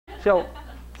So,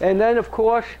 and then of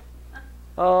course,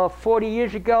 40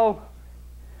 years ago,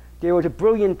 there was a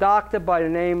brilliant doctor by the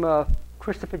name of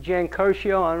Christopher Jan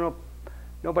Curcio. I don't know,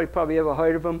 nobody probably ever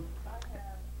heard of him.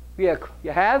 Yeah,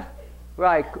 you have?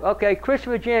 Right, okay,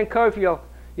 Christopher Jan Curcio,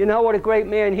 you know what a great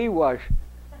man he was.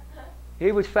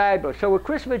 He was fabulous. So with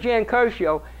Christopher Jan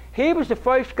Curcio, he was the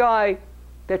first guy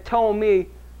that told me,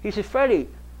 he said, Freddie,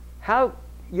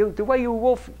 the way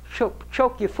you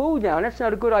choke your food down, that's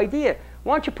not a good idea.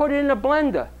 Why don't you put it in a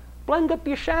blender? Blend up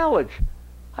your salads.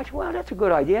 I said, well, that's a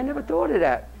good idea. I never thought of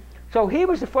that. So he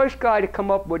was the first guy to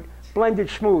come up with blended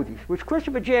smoothies, which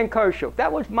Christopher Jan Curcio.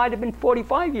 That might have been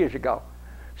 45 years ago.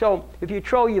 So if you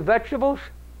throw your vegetables,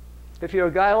 if you're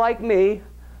a guy like me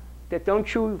that don't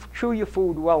chew your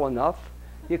food well enough,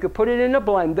 you could put it in a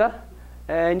blender,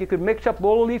 and you could mix up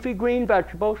all the leafy green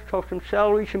vegetables, throw some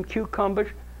celery, some cucumbers,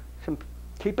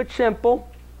 keep it simple,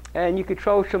 and you could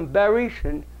throw some berries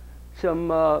and some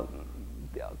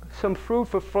fruit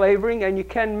for flavoring, and you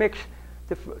can mix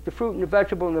the fruit and the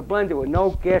vegetable in the blender with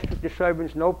no gastric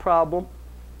disturbance, no problem.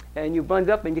 And you blend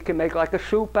up and you can make like a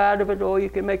soup out of it, or you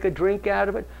can make a drink out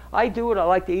of it. I do it, I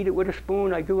like to eat it with a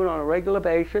spoon. I do it on a regular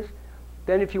basis.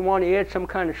 Then if you want to add some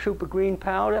kind of super green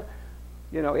powder,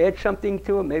 you know, add something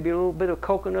to it, maybe a little bit of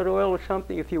coconut oil or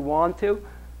something if you want to.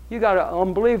 You got an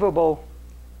unbelievable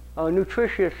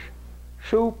nutritious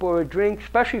soup or a drink,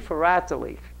 especially for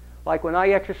athletes. Like when I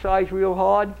exercise real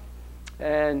hard,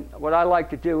 and what I like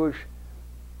to do is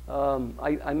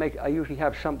I usually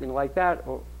have something like that,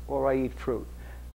 or I eat fruit.